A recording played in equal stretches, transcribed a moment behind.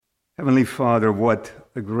Heavenly Father, what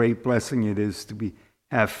a great blessing it is to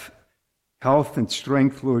have health and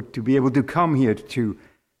strength, Lord, to be able to come here to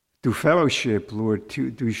fellowship, Lord,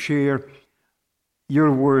 to share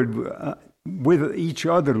your word with each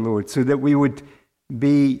other, Lord, so that we would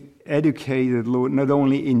be educated, Lord, not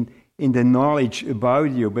only in the knowledge about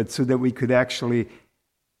you, but so that we could actually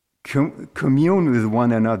commune with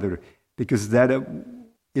one another, because that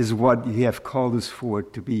is what you have called us for,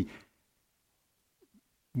 to be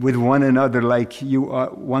with one another like you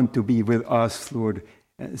want to be with us, Lord,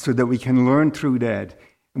 so that we can learn through that.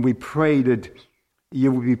 And we pray that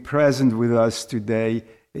you will be present with us today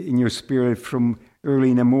in your spirit from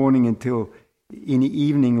early in the morning until in the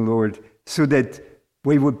evening, Lord, so that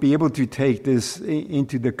we would be able to take this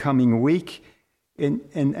into the coming week. And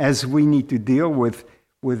as we need to deal with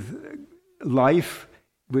life,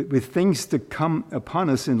 with things that come upon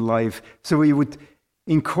us in life, so we would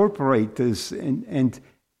incorporate this and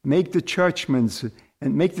make the judgments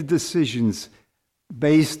and make the decisions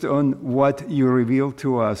based on what you reveal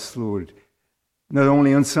to us, Lord. Not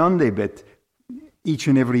only on Sunday, but each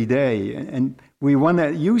and every day. And we want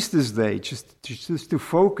to use this day just to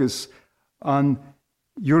focus on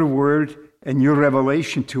your word and your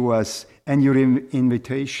revelation to us and your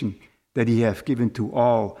invitation that you have given to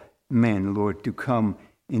all men, Lord, to come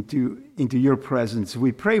into your presence.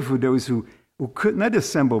 We pray for those who could not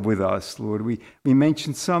assemble with us, Lord. We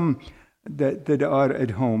mentioned some that are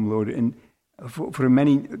at home, Lord, and for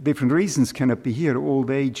many different reasons cannot be here,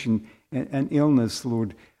 old age and illness,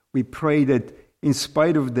 Lord. We pray that in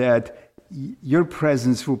spite of that, your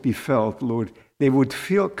presence will be felt, Lord. They would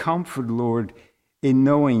feel comfort, Lord, in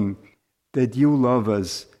knowing that you love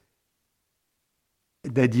us,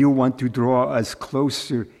 that you want to draw us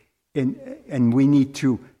closer, and we need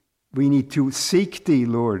to seek thee,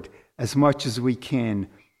 Lord, as much as we can.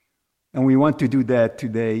 And we want to do that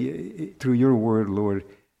today through your word, Lord.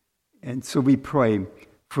 And so we pray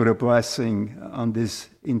for a blessing on this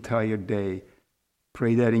entire day.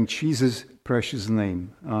 Pray that in Jesus' precious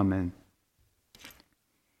name. Amen.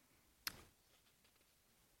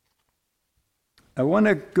 I want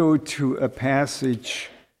to go to a passage,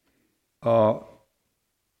 and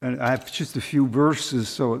I have just a few verses,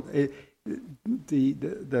 so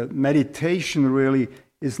the meditation really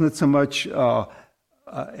is not so much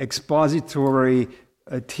expository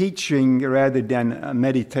teaching rather than a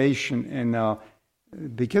meditation, and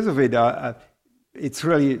because of it, it's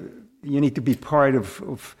really, you need to be part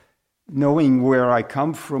of knowing where I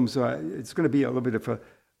come from, so it's going to be a little bit of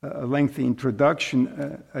a lengthy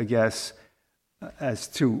introduction, I guess, as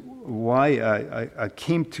to why I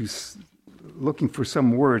came to looking for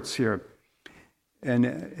some words here. And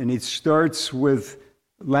it starts with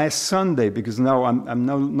last Sunday, because now I'm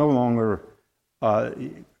no longer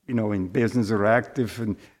in business or active,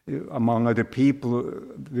 and among other people,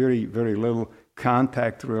 very, very little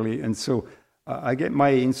contact really. And so I get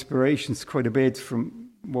my inspirations quite a bit from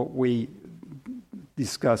what we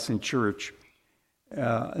discuss in church.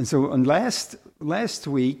 And so on last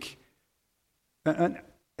week,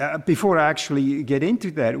 before I actually get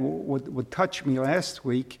into that, what touched me last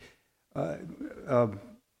week,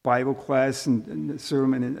 Bible class and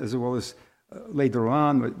sermon, as well as later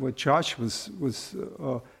on, what Josh was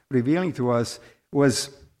revealing to us was,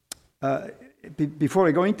 before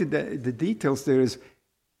I go into the details, there is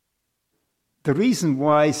the reason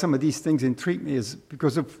why some of these things intrigue me is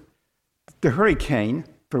because of the hurricane,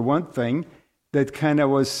 for one thing, that kind of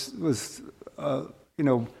was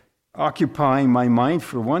occupying my mind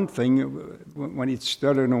for one thing when it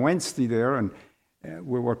started on Wednesday there, and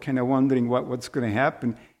we were kind of wondering what's going to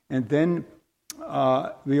happen. And then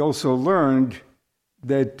we also learned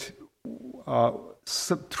that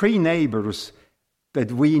 3 neighbors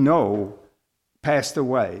that we know passed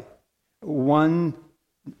away. One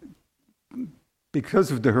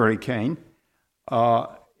because of the hurricane,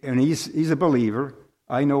 and he's a believer.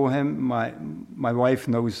 I know him. My wife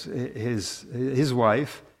knows his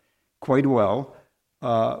wife quite well.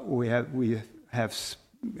 We have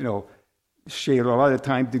shared a lot of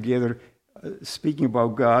time together speaking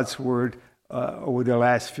about God's word over the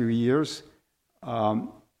last few years.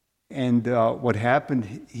 And what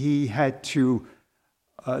happened, he had to,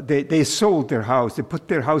 they sold their house. They put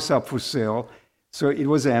their house up for sale, so it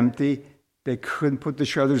was empty. They couldn't put the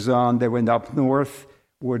shutters on. They went up north,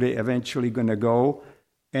 where they eventually going to go.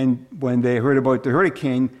 And when they heard about the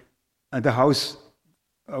hurricane, the house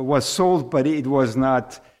was sold, but it was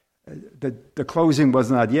not, the closing was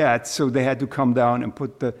not yet, so they had to come down and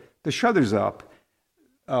put the shutters up.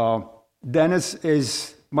 Dennis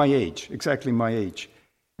is my age, exactly my age.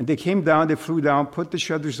 And they came down, they flew down, put the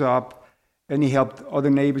shutters up, and he helped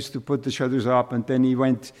other neighbors to put the shutters up, and then he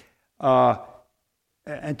went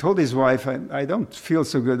and told his wife, I don't feel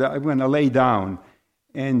so good, I'm going to lay down.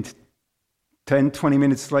 And 10, 20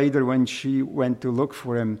 minutes later, when she went to look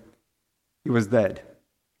for him, he was dead.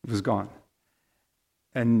 He was gone.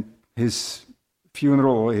 And his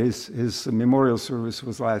funeral, his memorial service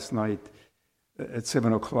was last night at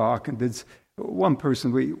 7 o'clock. And there's one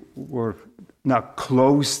person we were not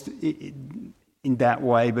close in that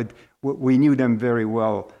way, but we knew them very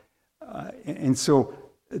well. And so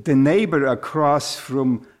the neighbor across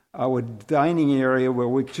from our dining area where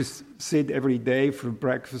we just sit every day for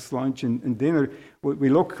breakfast, lunch, and dinner, we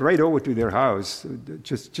look right over to their house,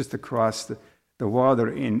 just across the water.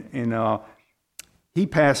 And he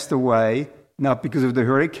passed away, not because of the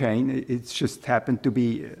hurricane, it just happened to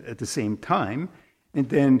be at the same time. And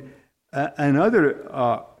then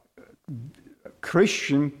another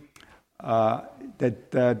Christian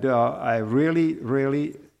that I really,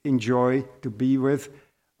 really enjoy to be with,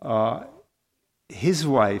 his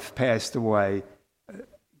wife passed away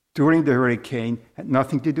during the hurricane. Had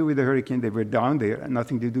nothing to do with the hurricane. They were down there. Had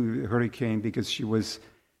nothing to do with the hurricane because she was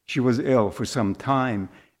ill for some time.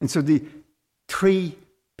 And so the three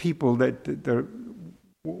people that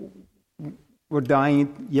were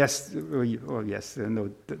dying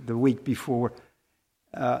the week before,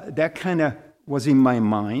 that kind of was in my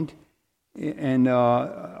mind. And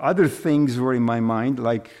other things were in my mind,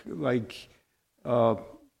 like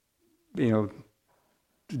the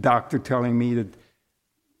doctor telling me that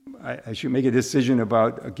I should make a decision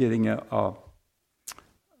about getting a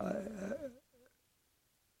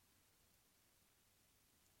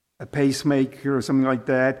pacemaker or something like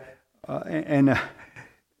that, and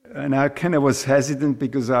I kind of was hesitant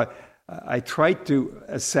because I tried to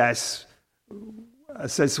assess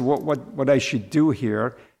what I should do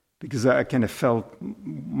here, because I kind of felt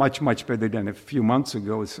much better than a few months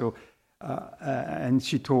ago. So, and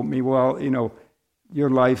she told me, well, your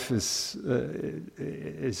life is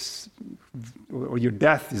or your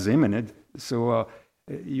death is imminent, so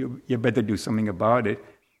you better do something about it.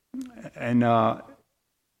 And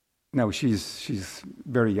no, she's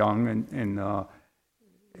very young,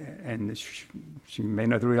 and she may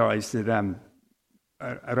not realize that I'm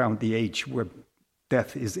around the age where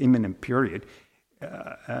death is imminent. Period.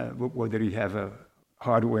 Whether you have a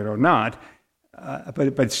hardware or not,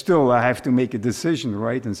 but still I have to make a decision,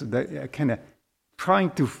 right? And so that I kind of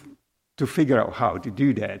trying to figure out how to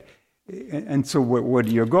do that. And so where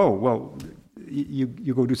do you go? Well,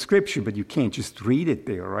 you go to Scripture, but you can't just read it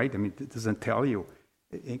there, right? I mean, it doesn't tell you.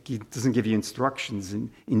 It doesn't give you instructions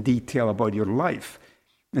in detail about your life.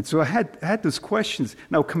 And so I had those questions.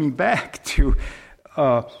 Now, coming back to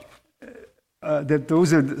that,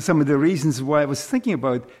 those are some of the reasons why I was thinking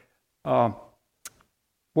about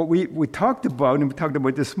what we talked about, and we talked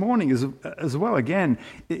about this morning as well. Again,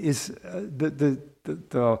 is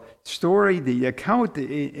the story, the account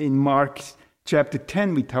in Mark chapter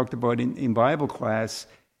 10 we talked about in Bible class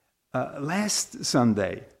last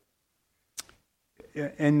Sunday.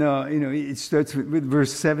 And it starts with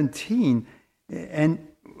verse 17, and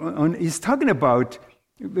he's talking about.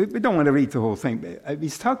 We don't want to read the whole thing. But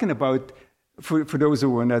he's talking about, for those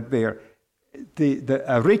who were not there,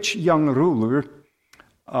 a rich young ruler,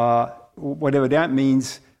 whatever that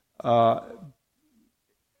means.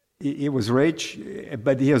 He was rich,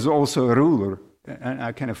 but he was also a ruler, and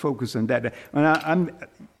I kind of focus on that. And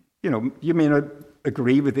you may not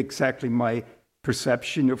agree with exactly my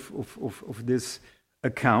perception of this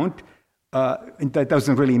account, and that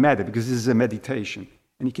doesn't really matter, because this is a meditation,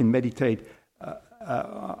 and you can meditate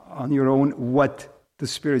on your own what the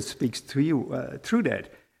Spirit speaks to you through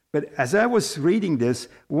that. But as I was reading this,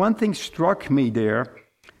 one thing struck me there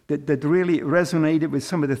that really resonated with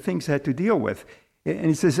some of the things I had to deal with. And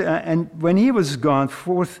he says, and when he was gone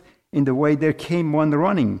forth in the way, there came one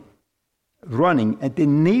running, and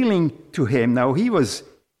then kneeling to him. Now he was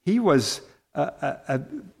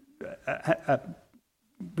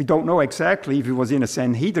we don't know exactly if he was in a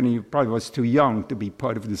Sanhedrin. He probably was too young to be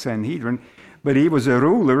part of the Sanhedrin, but he was a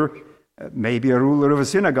ruler, maybe a ruler of a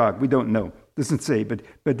synagogue. We don't know. Doesn't say, but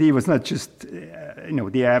he was not just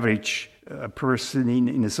the average person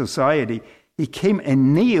in a society. He came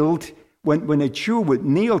and kneeled. When a Jew would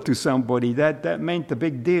kneel to somebody, that meant a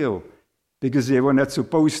big deal, because they were not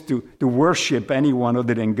supposed to worship anyone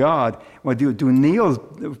other than God. When to kneel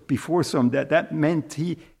before that meant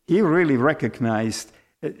he really recognized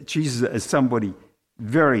Jesus as somebody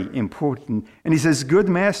very important. And he says, "Good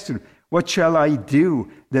master, what shall I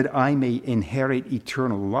do that I may inherit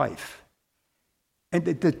eternal life?" And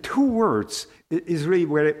the two words is really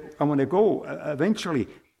where I want to go eventually.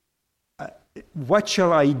 what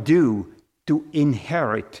shall I do to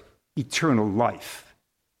inherit eternal life?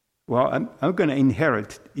 Well, I'm going to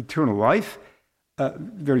inherit eternal life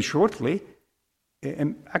very shortly.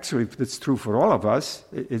 And actually, that's true for all of us.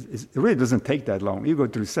 It really doesn't take that long. You go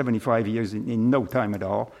through 75 years in no time at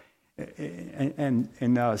all.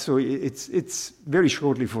 So it's very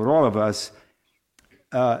shortly for all of us.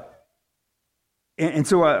 And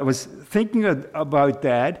so I was thinking about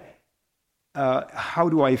that. How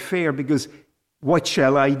do I fare? Because what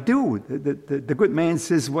shall I do? The good man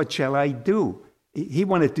says, what shall I do? He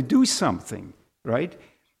wanted to do something, right?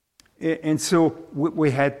 And so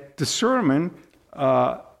we had the sermon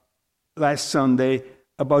last Sunday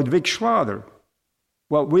about Vic Schlatter.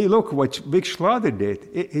 Well, we look what Vic Schlatter did.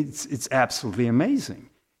 It's absolutely amazing.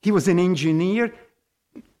 He was an engineer,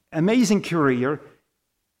 amazing career,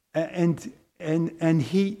 and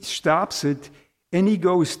he stops it, and he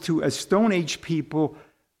goes to a Stone Age people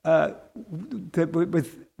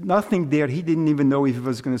with nothing there. He didn't even know if he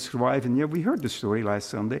was going to survive. And yeah, we heard the story last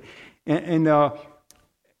Sunday, and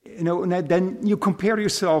then you compare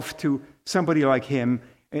yourself to somebody like him.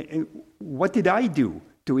 And what did I do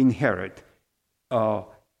to inherit? And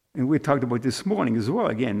we talked about this morning as well.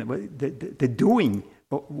 Again, the doing,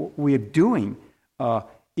 what we're doing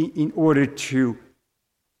in order to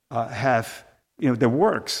have, the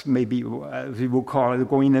works. Maybe we will call it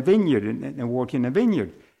going in a vineyard and work in a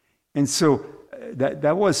vineyard. And so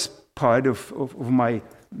that was part of my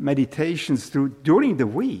meditations during the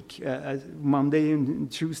week, Monday and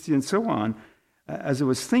Tuesday and so on, as I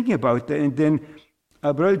was thinking about that. And then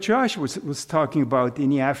Brother Josh was talking about in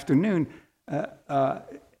the afternoon,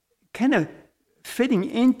 kind of fitting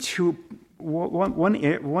into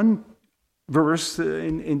one verse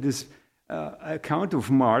in this account of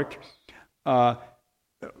Mark,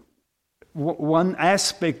 one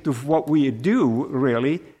aspect of what we do,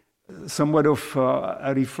 really, somewhat of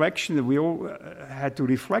a reflection that we all had to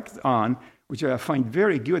reflect on, which I find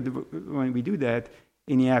very good when we do that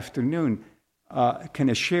in the afternoon, kind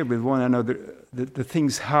of share with one another the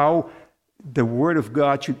things, how the Word of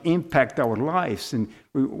God should impact our lives. And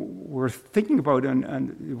we're thinking about,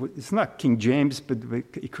 and it's not King James, but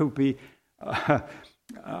it could be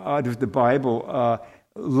out of the Bible,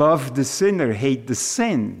 love the sinner, hate the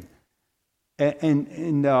sin.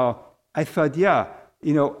 And I thought,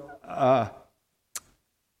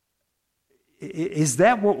 is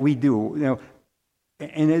that what we do?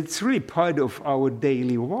 And it's really part of our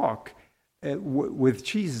daily walk with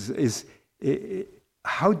Jesus. Is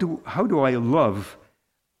how do I love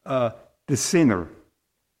the sinner,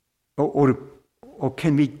 or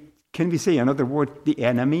can we say another word, the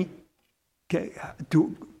enemy?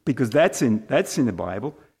 Because that's in the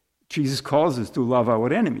Bible. Jesus calls us to love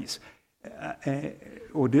our enemies,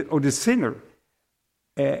 or the sinner.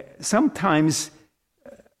 Sometimes,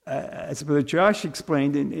 as Brother Josh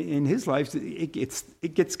explained in his life, it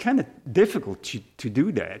gets kind of difficult to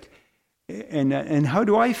do that. And how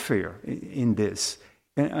do I fare in this?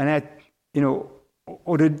 And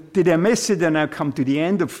or did I miss it and I come to the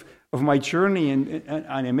end of my journey and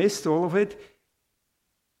I missed all of it?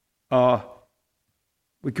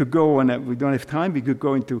 We could go, and we don't have time, we could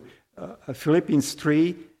go into Philippians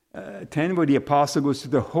 3:10, where the apostle goes to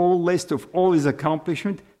the whole list of all his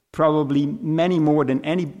accomplishments, probably many more than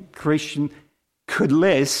any Christian could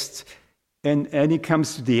list. And he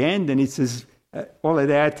comes to the end and he says, all of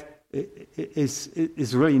that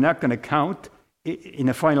is really not going to count in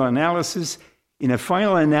a final analysis. In a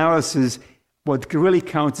final analysis, what really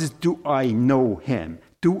counts is, do I know him?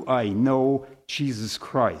 Do I know Jesus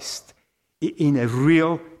Christ in a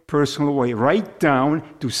real personal way, right down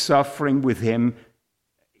to suffering with him?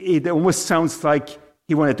 It almost sounds like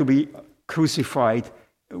he wanted to be crucified,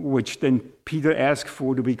 which then Peter asked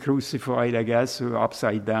for, to be crucified, I guess, or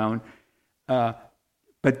upside down.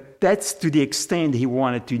 But that's to the extent he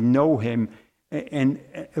wanted to know him. And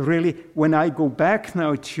really, when I go back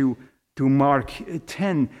now to Mark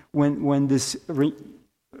 10, when this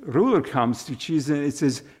ruler comes to Jesus, it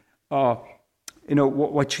says,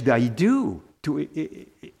 what should I do to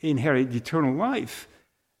inherit eternal life?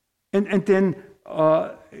 And then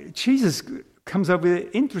Jesus comes up with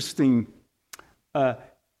an interesting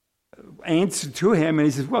answer to him, and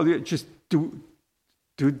he says, well, just do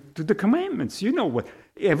the commandments. You know what?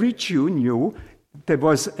 Every Jew knew there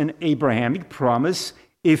was an Abrahamic promise.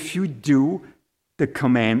 If you do the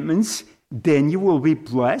commandments, then you will be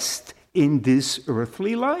blessed in this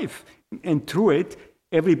earthly life. And through it,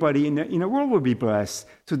 everybody in the world will be blessed.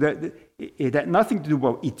 So that it had nothing to do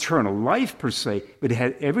about eternal life per se, but it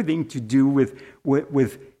had everything to do with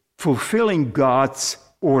fulfilling God's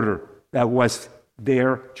order. That was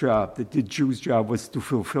their job, that the Jews' job was to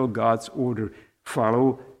fulfill God's order,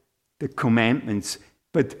 follow the commandments.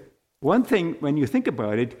 But one thing, when you think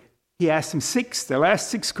about it, he asked them the last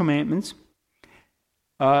six commandments,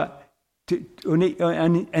 and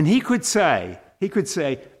he could say,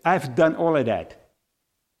 I've done all of that.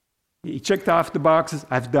 He checked off the boxes,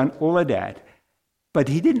 I've done all of that. But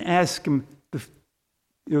he didn't ask him the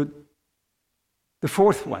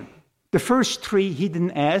fourth one. The first three he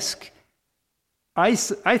didn't ask. I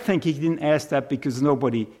think he didn't ask that because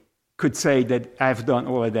nobody could say that I've done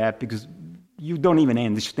all of that, because you don't even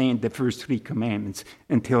understand the first three commandments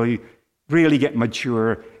until you really get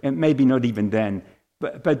mature, and maybe not even then.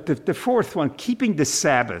 But the fourth one, keeping the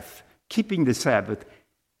Sabbath.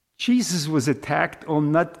 Jesus was attacked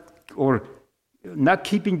on not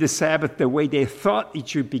keeping the Sabbath the way they thought it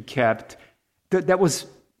should be kept. That was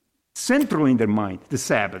central in their mind, the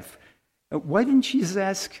Sabbath. Why didn't Jesus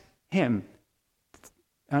ask him?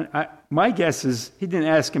 My guess is he didn't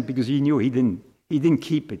ask him because he knew he didn't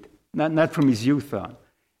keep it, not from his youth on.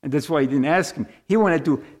 And that's why he didn't ask him. He wanted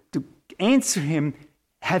to answer him,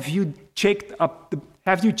 have you checked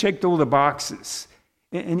all the boxes?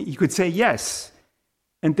 And he could say yes.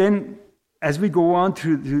 And then as we go on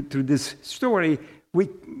through this story, we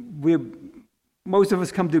most of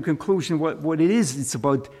us come to the conclusion what it is. It's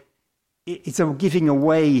about giving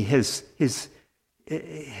away his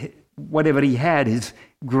whatever he had, his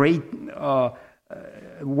great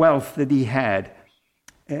wealth that he had,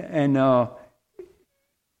 and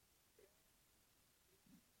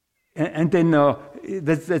then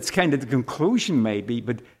that's kind of the conclusion, maybe.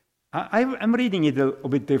 But I'm reading it a little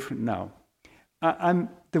bit different now.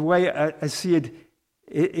 The way I see it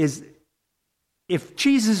is, if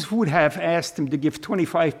Jesus would have asked him to give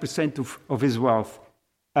 25% of his wealth,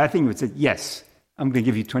 I think he would say, yes, I'm going to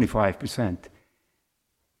give you 25%.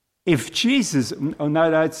 If Jesus,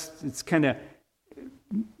 now it's kind of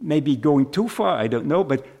maybe going too far, I don't know,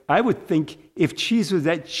 but I would think if Jesus would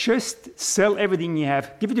say, just sell everything you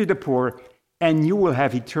have, give it to the poor, and you will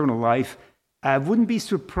have eternal life, I wouldn't be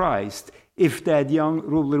surprised if that young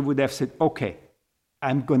ruler would have said, okay,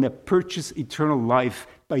 I'm going to purchase eternal life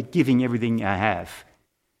by giving everything I have.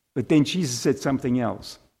 But then Jesus said something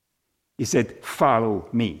else. He said, follow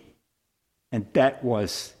me. And that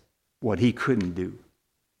was what he couldn't do.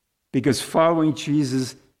 Because following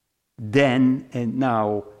Jesus then and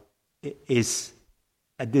now is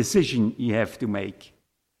a decision you have to make.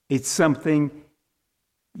 It's something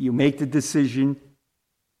you make the decision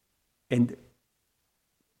and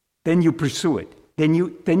then you pursue it. Then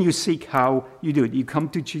you seek how you do it. You come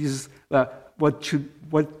to Jesus. What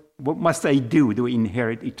must I do to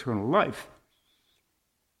inherit eternal life?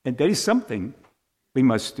 And that is something we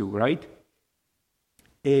must do, right?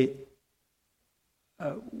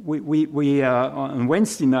 On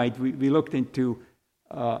Wednesday night we looked into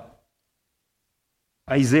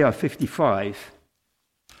Isaiah 55.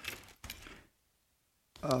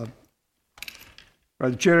 Brother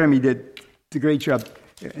Jeremy did a great job.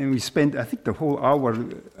 And we spent, I think, the whole hour.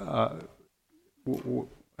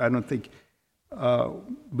 I don't think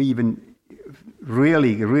we even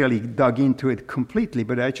really dug into it completely.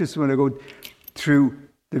 But I just want to go through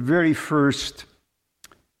the very first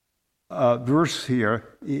verse here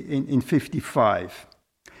in 55.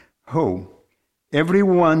 Ho,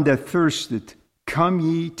 everyone that thirsteth, come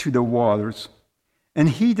ye to the waters, and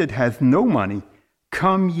he that hath no money,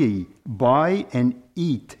 come ye, buy and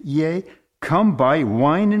eat. Yea, come buy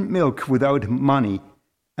wine and milk without money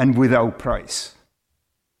and without price.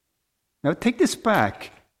 Now take this back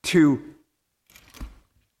to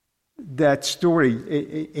that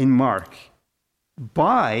story in Mark.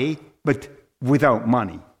 Buy, but without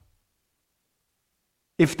money.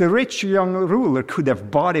 If the rich young ruler could have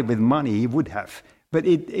bought it with money, he would have. But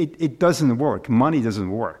it doesn't work. Money doesn't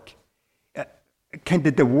work.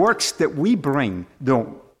 The works that we bring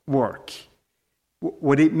don't work.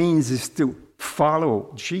 What it means is to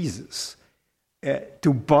follow Jesus,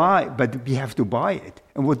 to buy, but we have to buy it.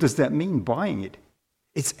 And what does that mean, buying it?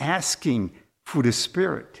 It's asking for the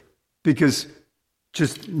Spirit. Because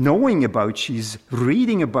just knowing about Jesus,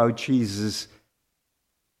 reading about Jesus,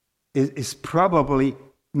 is probably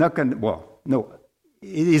not going to,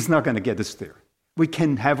 it is not going to get us there. We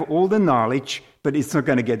can have all the knowledge, but it's not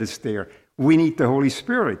going to get us there. We need the Holy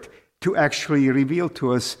Spirit to actually reveal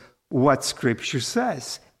to us what Scripture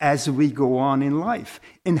says as we go on in life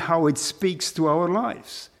and how it speaks to our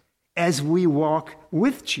lives as we walk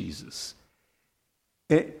with Jesus.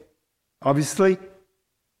 Obviously,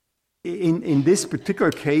 in this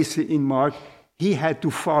particular case in Mark, he had to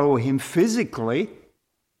follow him physically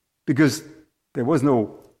because there was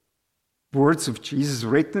no words of Jesus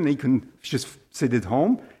written. He can just sit at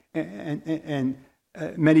home and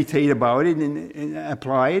meditate about it and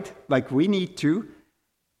apply it like we need to.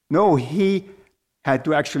 No, he had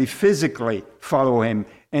to actually physically follow him.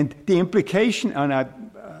 And the implication, and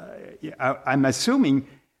I'm assuming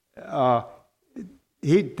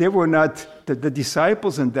they were not the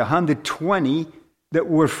disciples and the 120 that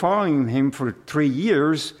were following him for 3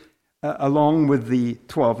 years, along with the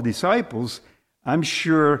 12 disciples. I'm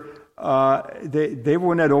sure they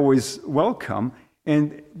were not always welcome.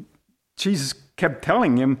 And Jesus kept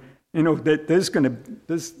telling him, that there's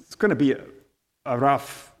going to be a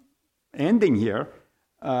rough ending here.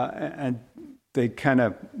 And they kind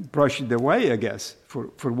of brushed it away, I guess,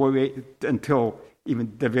 until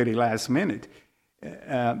even the very last minute.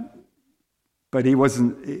 But he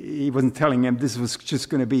wasn't telling him this was just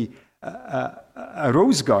going to be a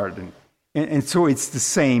rose garden. And so it's the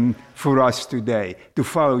same for us today. To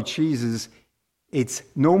follow Jesus, it's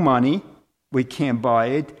no money. We can't buy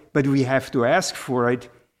it, but we have to ask for it.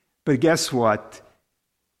 But guess what?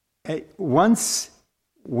 Once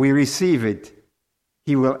we receive it,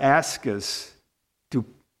 he will ask us to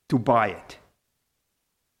buy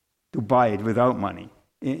it without money.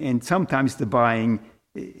 And sometimes the buying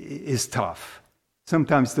is tough.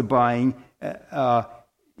 Sometimes the buying,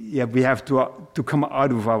 we have to come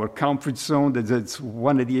out of our comfort zone. That's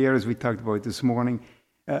one of the areas we talked about this morning.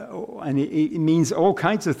 And it means all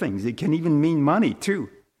kinds of things. It can even mean money, too.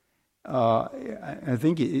 I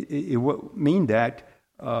think it will mean that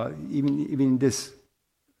even this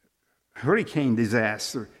hurricane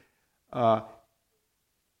disaster. I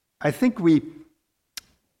think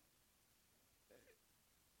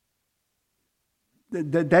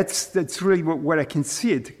that's really what I can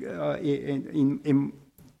see it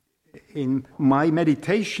in my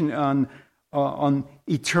meditation on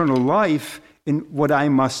eternal life. And what I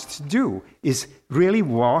must do is really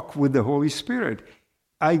walk with the Holy Spirit.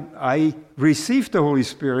 I received the Holy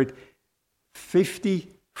Spirit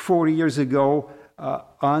 54 years ago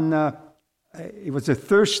it was a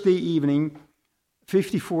Thursday evening,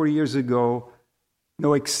 54 years ago.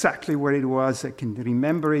 Know exactly where it was. I can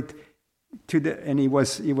remember it. And it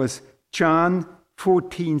was John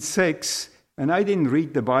 14:6, and I didn't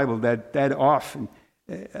read the Bible that often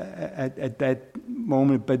at that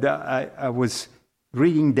moment, but I was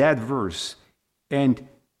reading that verse, and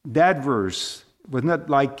that verse was not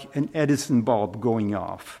like an Edison bulb going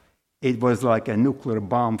off. It was like a nuclear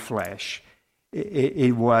bomb flash.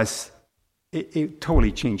 It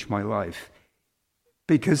totally changed my life,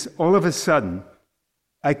 because all of a sudden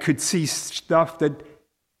I could see stuff that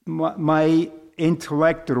my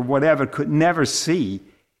intellect or whatever could never see,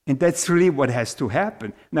 and that's really what has to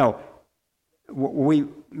happen. Now, we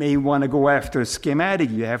may want to go after a schematic.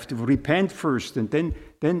 You have to repent first, and then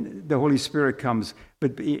the Holy Spirit comes.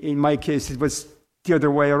 But in my case, it was the other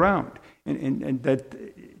way around, and that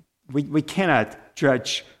we cannot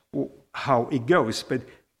judge how it goes. But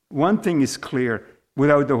one thing is clear: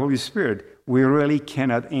 without the Holy Spirit, we really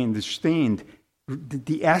cannot understand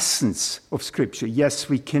the essence of Scripture. Yes,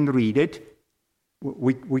 we can read it.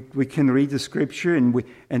 We can read the Scripture, and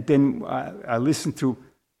then I listen to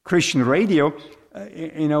Christian radio,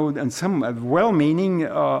 and some well-meaning,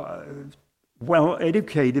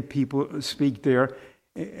 well-educated people speak there,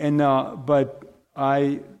 but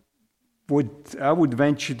I would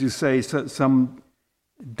venture to say some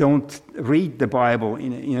don't read the Bible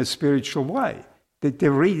in a spiritual way. That they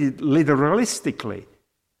read it literalistically,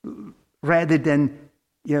 rather than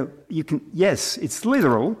you can. Yes, it's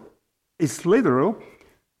literal,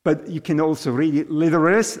 but you can also read it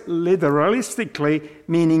literalistically,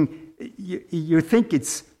 meaning you think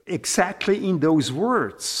it's exactly in those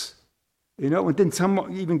words. And then some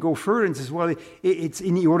even go further and says, well, it's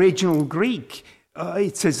in the original Greek.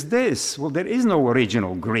 It says this. Well, there is no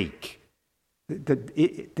original Greek.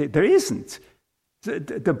 There isn't.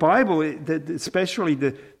 The Bible, especially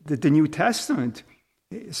the New Testament,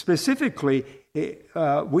 specifically,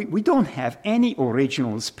 we don't have any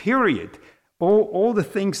originals, period. All the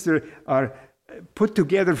things that are put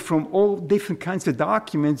together from all different kinds of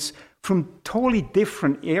documents from totally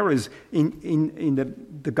different eras. In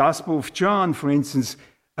the Gospel of John, for instance,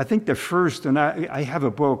 I think the first, and I have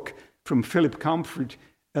a book from Philip Comfort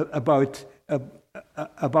about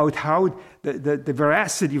how the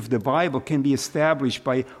veracity of the Bible can be established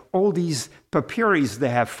by all these papyri they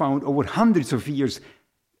have found over hundreds of years.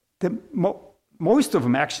 Most of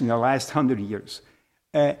them actually in the last 100 years.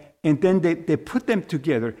 And then they put them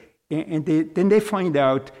together, and then they find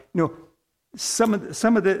out, some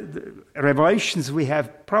of the revelations we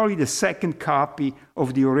have, probably the second copy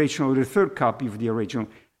of the original, or the third copy of the original.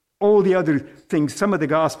 all the other things, some of the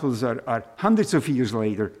Gospels are hundreds of years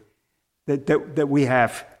later, that we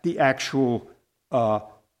have the actual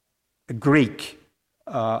Greek,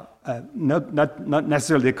 not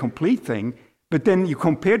necessarily the complete thing, but then you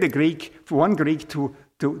compare the Greek, for one Greek to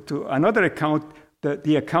another account,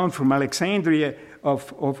 the account from Alexandria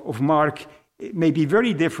of Mark may be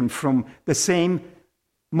very different from the same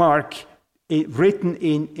Mark written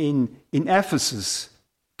in Ephesus.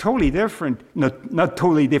 Totally different, not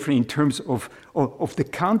totally different in terms of the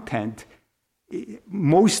content.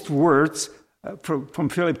 Most words from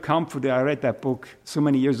Philip Comfort, I read that book so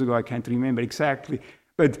many years ago, I can't remember exactly.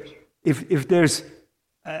 But if there's,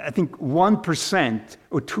 I think, 1%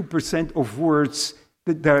 or 2% of words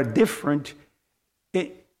that are different,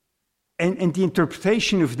 and the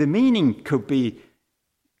interpretation of the meaning could be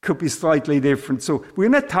slightly different. So we're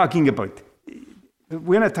not talking about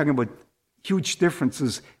huge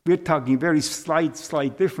differences. We're talking very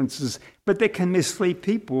slight differences, but they can mislead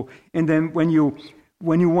people. And then when you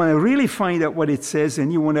want to really find out what it says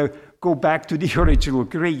and you want to go back to the original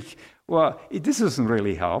Greek, well, this doesn't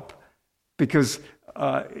really help, because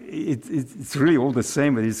it's really all the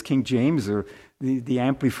same, whether it's King James or the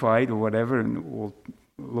Amplified or whatever, and we'll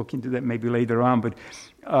look into that maybe later on. But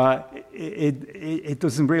it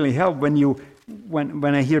doesn't really help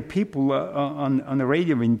when I hear people on the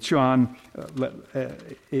radio in John,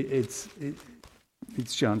 it's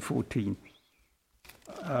John 14.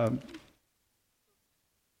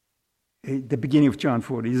 The beginning of John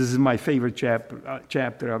 14. This is my favorite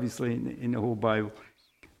chapter, obviously, in the whole Bible.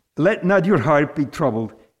 Let not your heart be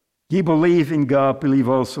troubled. Ye believe in God, believe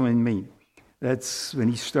also in me. That's when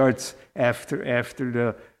he starts after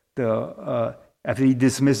he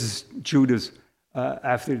dismisses Judas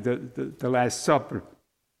after the Last Supper.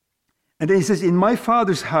 And then he says, in my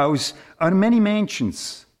Father's house are many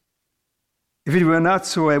mansions. If it were not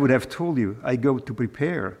so, I would have told you, I go to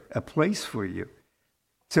prepare a place for you.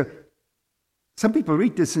 So some people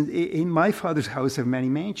read this, and in my Father's house are many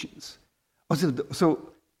mansions. Also, so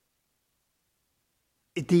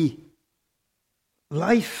the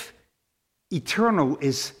life eternal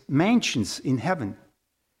is mansions in heaven.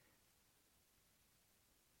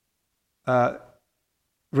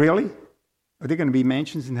 Really? Are there going to be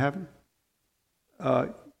mansions in heaven?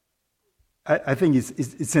 I think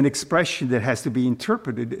it's an expression that has to be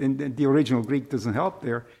interpreted, and the original Greek doesn't help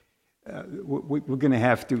there. We're going to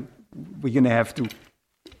have to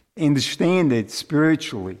understand it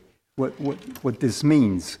spiritually, what this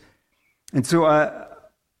means. And so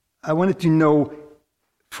I wanted to know,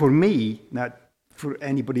 for me, not for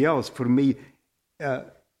anybody else, for me,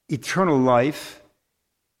 eternal life,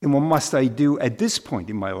 and what must I do at this point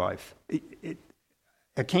in my life?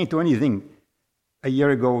 I can't do anything a year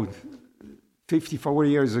ago, 54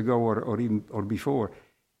 years ago, or before.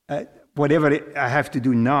 Whatever I have to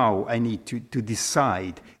do now, I need to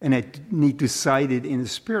decide, and I need to decide it in the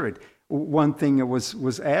Spirit. One thing I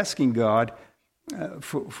was asking God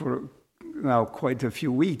for now quite a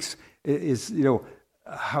few weeks is,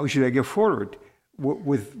 how should I go forward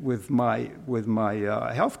with my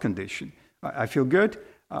health condition? I feel good.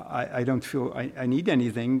 I don't feel I need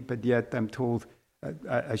anything, but yet I'm told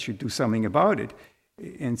I should do something about it.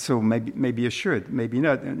 And so maybe I should, maybe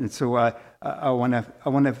not. And so I want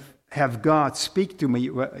to have God speak to me.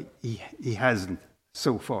 He hasn't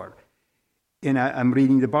so far. And I'm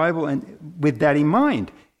reading the Bible, and with that in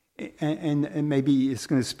mind, and maybe it's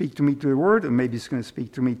going to speak to me to the Word, or maybe it's going to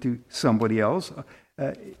speak to me to somebody else.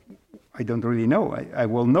 I don't really know. I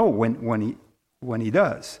will know when he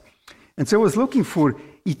does. And so I was looking for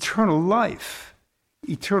eternal life.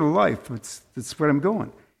 Eternal life. That's where I'm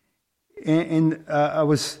going. And I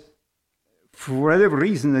was, for whatever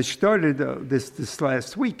reason, I started this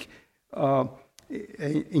last week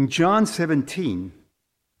in John 17.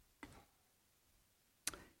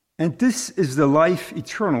 And this is the life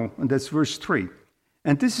eternal, and that's verse 3.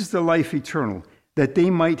 And this is the life eternal, that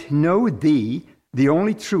they might know thee, the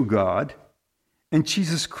only true God, and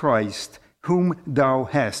Jesus Christ, whom thou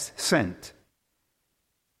hast sent.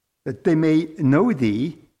 That they may know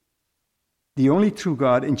thee, the only true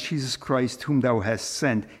God, and Jesus Christ, whom thou hast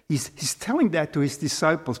sent. He's telling that to his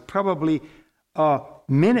disciples probably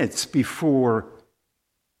minutes before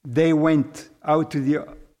they went out to the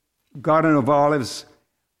Garden of Olives,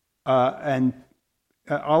 and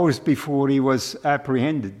hours before he was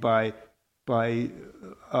apprehended by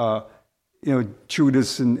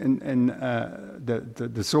Judas and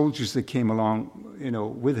the soldiers that came along,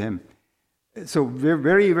 with him. So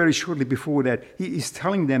very, very shortly before that, he is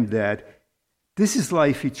telling them that this is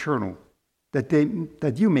life eternal, that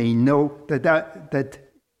you may know, that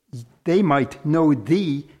they might know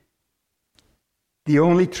thee, the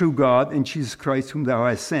only true God and Jesus Christ whom thou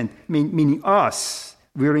hast sent, meaning us.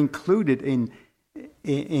 We're included in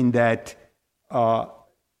that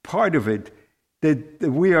part of it, that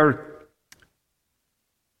we are.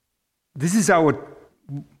 This is our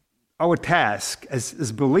task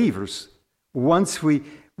as believers. Once we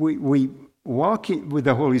walk with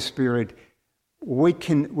the Holy Spirit, we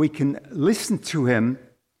can listen to Him.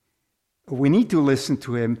 We need to listen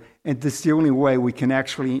to Him, and that's the only way we can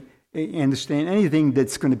actually understand anything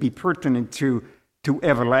that's going to be pertinent to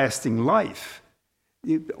everlasting life.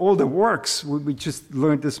 All the works we just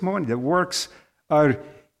learned this morning, the works are,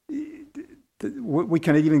 we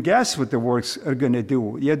cannot even guess what the works are going to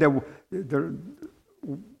do. Yeah,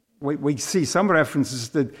 we see some references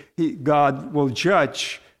that God will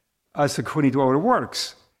judge us according to our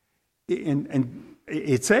works. And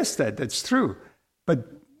it says that's true. But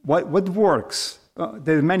what works?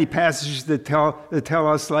 There are many passages that tell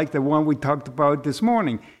us, like the one we talked about this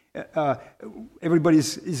morning. Everybody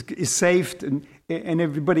is saved, and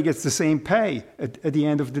everybody gets the same pay at the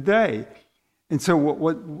end of the day. And so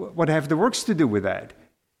what have the works to do with that?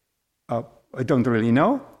 I don't really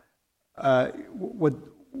know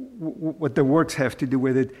what the works have to do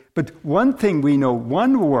with it. But one thing we know,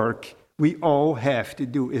 one work we all have to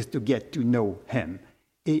do is to get to know Him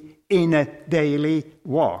in a daily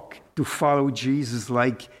walk, to follow Jesus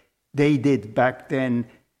like they did back then,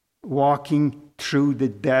 walking through the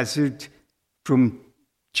desert from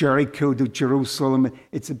Jericho to Jerusalem.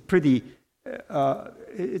 It's a pretty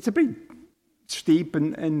steep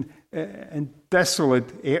and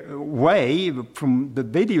desolate way. From the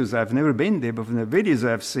videos, I've never been there, but from the videos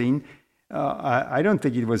I've seen, I don't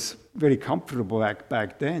think it was very comfortable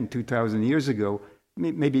back then, 2,000 years ago,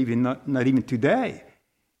 maybe even not even today.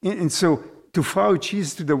 And so to follow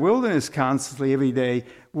Jesus to the wilderness constantly every day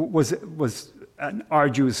was an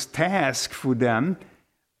arduous task for them.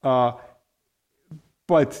 But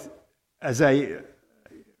as I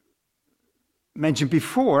mentioned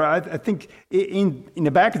before, I think in the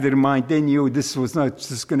back of their mind, they knew this was not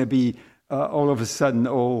just going to be all of a sudden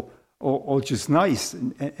all just nice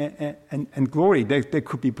and glory. There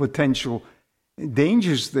could be potential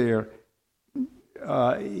dangers there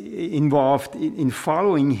involved in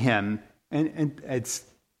following Him, and it's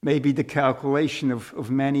maybe the calculation of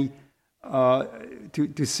many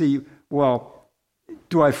to see, well,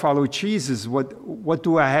 do I follow Jesus? What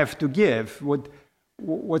do I have to give?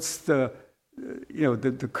 What's the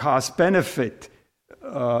cost benefit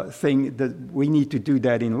thing that we need to do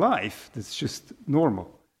that in life? That's just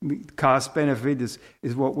normal. Cost benefit is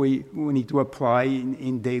what we need to apply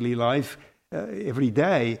in daily life every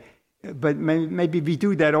day. But maybe we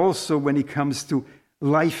do that also when it comes to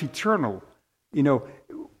life eternal.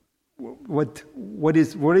 What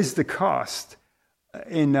is the cost?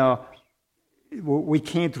 And we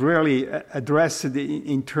can't really address it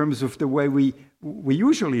in terms of the way we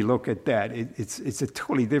usually look at that. It's a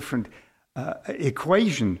totally different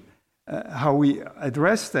equation how we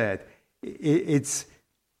address that. It's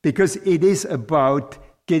because it is about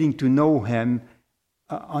getting to know Him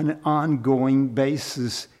on an ongoing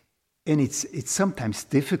basis, and it's sometimes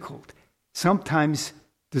difficult. Sometimes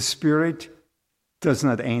the Spirit does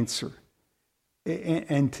not answer,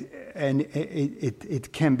 and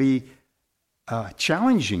it can be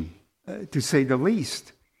challenging, to say the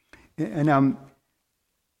least. And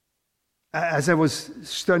as I was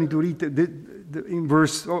starting to read in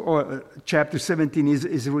verse or chapter 17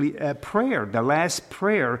 is really a prayer, the last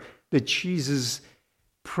prayer that Jesus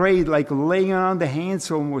prayed, like laying on the hands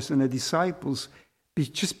almost on the disciples,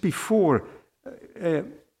 just before,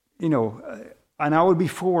 an hour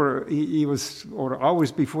before he was, or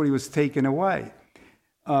hours before he was taken away.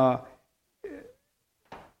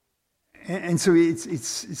 And so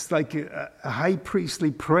it's like a high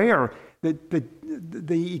priestly prayer that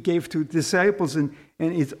he gave to disciples, and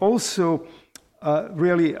it also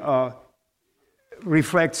really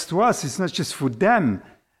reflects to us. It's not just for them.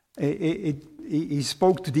 He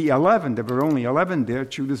spoke to the 11. There were only 11 there.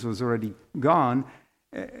 Judas was already gone,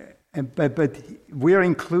 but we are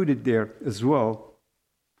included there as well.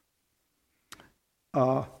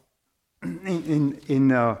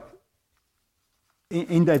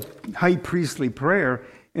 In that high priestly prayer.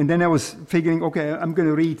 And then I was figuring, okay, I'm going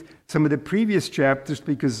to read some of the previous chapters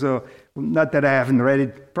because not that I haven't read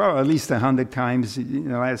it probably at least 100 times in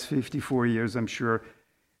the last 54 years, I'm sure.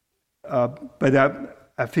 But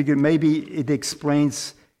I figured maybe it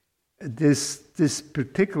explains this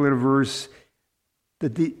particular verse,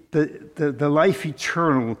 that the life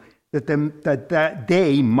eternal, that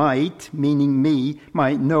they might, meaning me,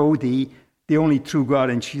 might know the only true God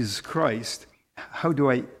and Jesus Christ. How do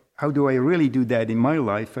I how do I really do that in my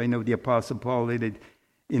life? I know the Apostle Paul did it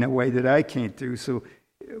in a way that I can't do. So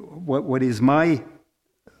what is my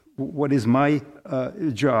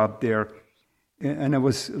job there? And I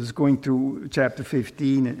was going through chapter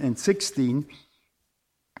 15 and 16,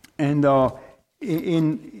 and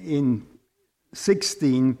in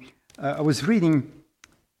 16, I was reading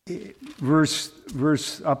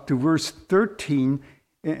verse up to verse 13,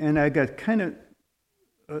 and I got kind of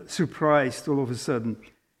surprised all of a sudden.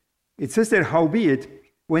 It says that, howbeit,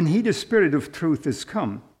 when he, the Spirit of truth, is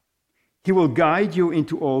come, he will guide you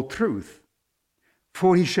into all truth.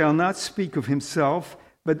 For he shall not speak of himself,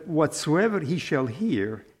 but whatsoever he shall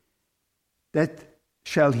hear, that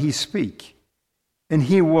shall he speak. And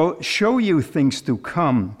he will show you things to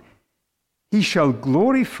come. He shall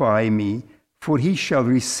glorify me, for he shall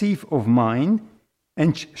receive of mine,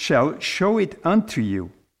 and shall show it unto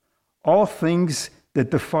you. All things that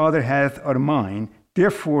the Father hath are mine.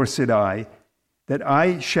 Therefore said I, that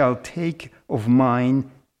I shall take of mine,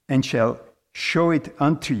 and shall show it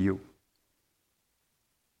unto you.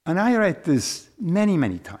 And I read this many,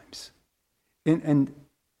 many times. And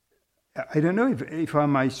I don't know if I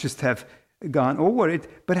might just have gone over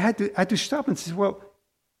it, but I had to stop and say, well,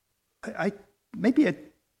 maybe I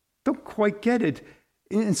don't quite get it.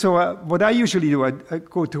 And so what I usually do, I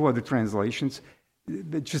go to other translations.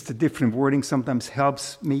 Just a different wording sometimes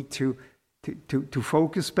helps me to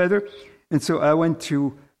focus better. And so I went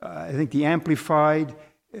to, I think, the Amplified,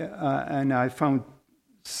 and I found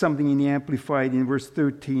something in the Amplified in verse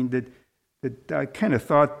 13 that I kind of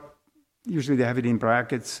thought, usually they have it in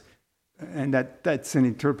brackets, and that's an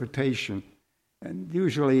interpretation. And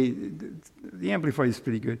usually the Amplified is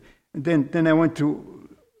pretty good. And then I went to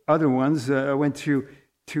other ones. I went to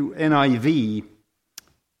NIV,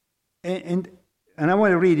 and I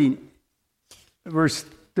want to read in verse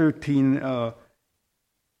 13,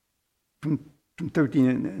 from 13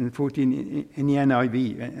 and 14 in the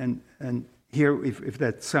NIV, and here, if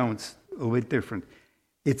that sounds a little bit different.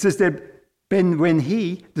 It says that when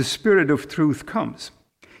he, the Spirit of truth, comes,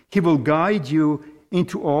 he will guide you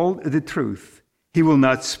into all the truth. He will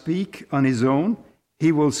not speak on his own.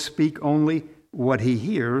 He will speak only what he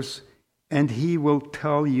hears, and he will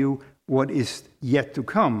tell you what is yet to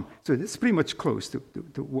come. So that's pretty much close to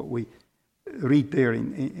what we read there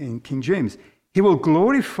in King James. He will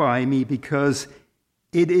glorify me, because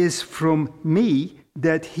it is from me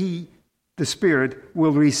that he, the Spirit,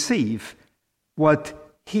 will receive what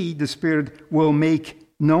he, the Spirit, will make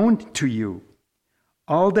known to you.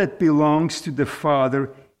 All that belongs to the Father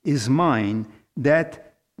is mine.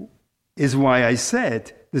 That is why I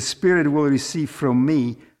said, the Spirit will receive from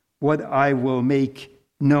me what I will make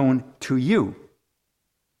known to you.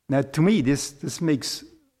 Now, to me, this makes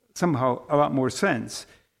somehow a lot more sense.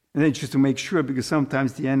 And then just to make sure, because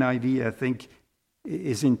sometimes the NIV, I think,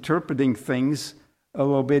 is interpreting things a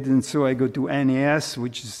little bit, and so I go to NAS,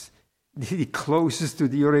 which is the closest to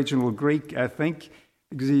the original Greek, I think,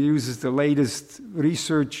 because it uses the latest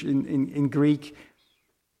research in Greek.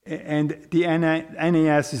 And the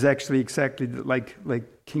NAS is actually exactly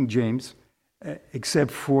like King James,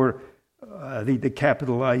 except for the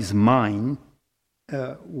capitalized mine,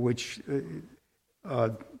 which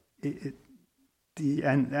the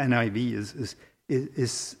NIV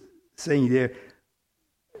is saying there.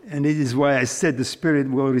 And it is why I said the Spirit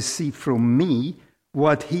will receive from me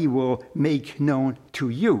what he will make known to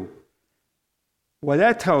you. What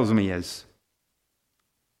that tells me is,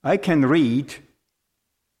 I can read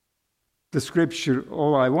the Scripture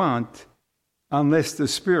all I want unless the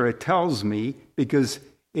Spirit tells me, because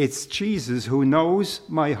it's Jesus who knows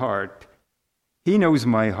my heart. He knows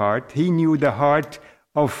my heart. He knew the heart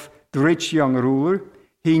of the rich young ruler.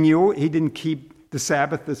 He knew he didn't keep the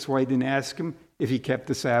Sabbath. That's why I didn't ask him if he kept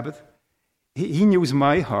the Sabbath. He knows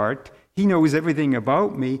my heart. He knows everything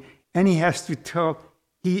about me, and he has to tell.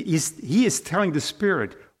 He is telling the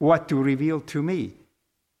Spirit what to reveal to me.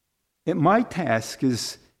 And my task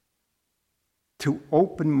is to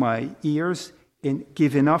open my ears and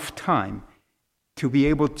give enough time to be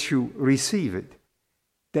able to receive it.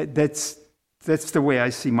 That's the way I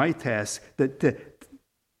see my task. That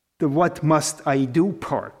the what must I do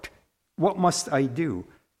part. What must I do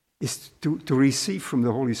is to receive from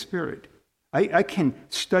the Holy Spirit. I can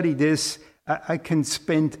study this. I can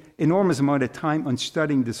spend enormous amount of time on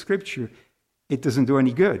studying the Scripture. It doesn't do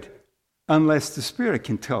any good unless the Spirit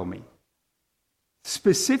can tell me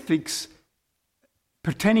specifics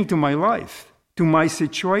pertaining to my life, to my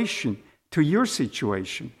situation, to your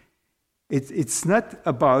situation. It's not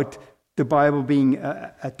about the Bible being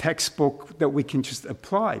a textbook that we can just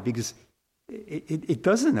apply, because it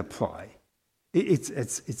doesn't apply.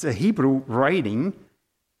 It's a Hebrew writing.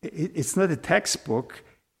 It's not a textbook.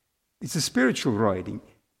 It's a spiritual writing.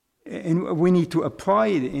 And we need to apply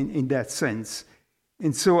it in that sense.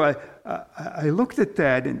 And so I looked at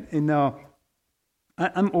that, and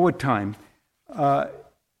I'm over time.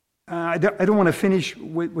 I don't want to finish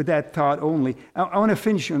with that thought only. I want to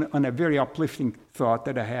finish on a very uplifting thought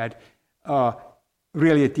that I had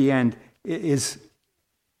really at the end, is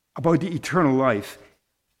about the eternal life.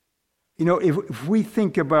 You know, if we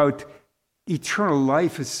think about eternal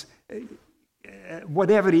life as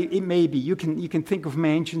whatever it may be, you can think of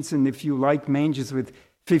mansions, and if you like mansions with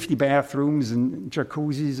 50 bathrooms and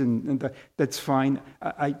jacuzzis, and that's fine.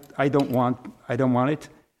 I don't want it.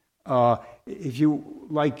 If you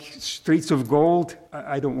like streets of gold,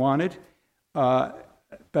 I don't want it.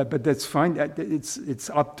 But that's fine. It's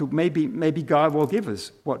up to maybe God will give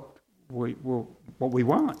us what we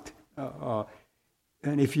want.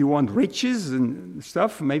 And if you want riches and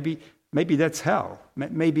stuff, maybe that's hell.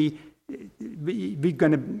 Maybe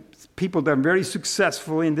people that are very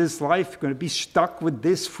successful in this life are going to be stuck with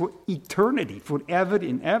this for eternity, forever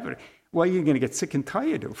and ever. Well, you're going to get sick and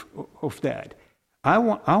tired of that. I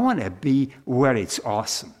want to be where it's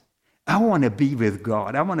awesome. I want to be with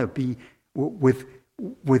God. I want to be with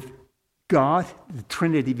God, the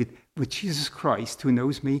Trinity, with Jesus Christ, who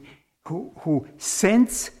knows me, who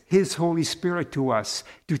sends His Holy Spirit to us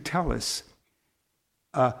to tell us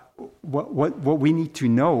what we need to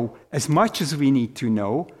know, as much as we need to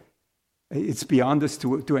know. It's beyond us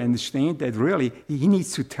to understand that really He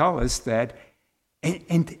needs to tell us that.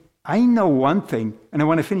 And I know one thing, and I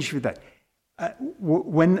want to finish with that.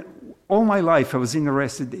 When all my life I was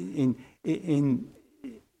interested in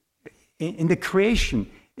the creation,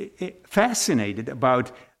 fascinated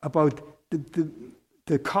about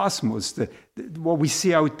the cosmos, what we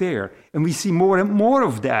see out there, and we see more and more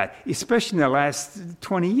of that, especially in the last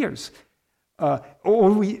 20 years.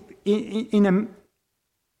 In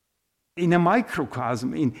a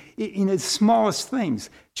microcosm, in the smallest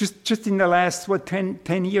things. Just in the last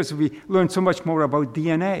 10 years, we learned so much more about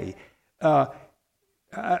DNA.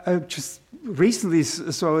 I just recently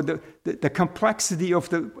saw the complexity of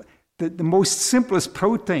the most simplest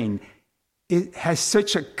protein. It has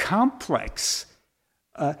such a complex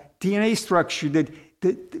DNA structure that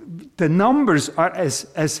the numbers are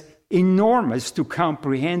as enormous to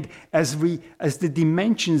comprehend as the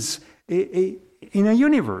dimensions in a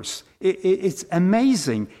universe. It's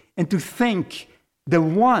amazing. And to think the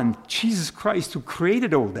one, Jesus Christ, who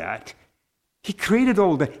created all that, He created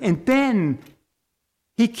all that, and then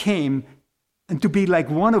He came and to be like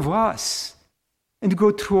one of us, and to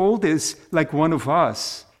go through all this like one of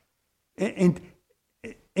us. And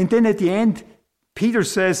then at the end, Peter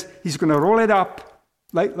says He's going to roll it up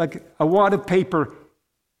like a wad of paper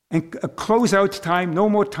and close out time, no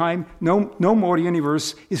more more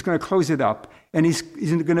universe. He's going to close it up, and He's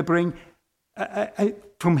going to bring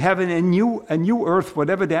from heaven a new earth,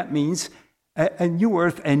 whatever that means, a new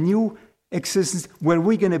earth, a new existence where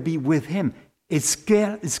we're going to be with Him. It's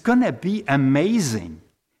going to be amazing.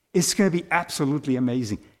 It's going to be absolutely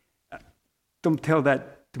amazing. Don't tell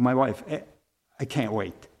that to my wife. I can't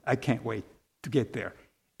wait. I can't wait to get there.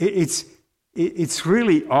 It's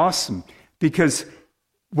really awesome, because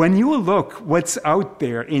when you look what's out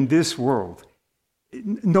there in this world,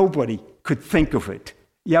 nobody could think of it.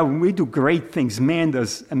 Yeah, when we do great things, man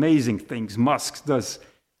does amazing things. Musk does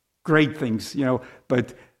great things,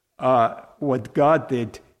 but what God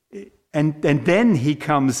did, and then He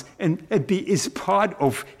comes and is part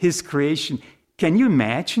of His creation. Can you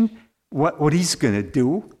imagine what He's going to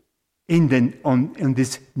do on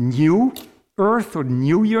this new earth or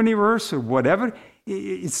new universe or whatever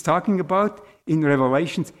it's talking about in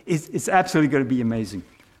Revelations? It's absolutely going to be amazing.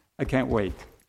 I can't wait.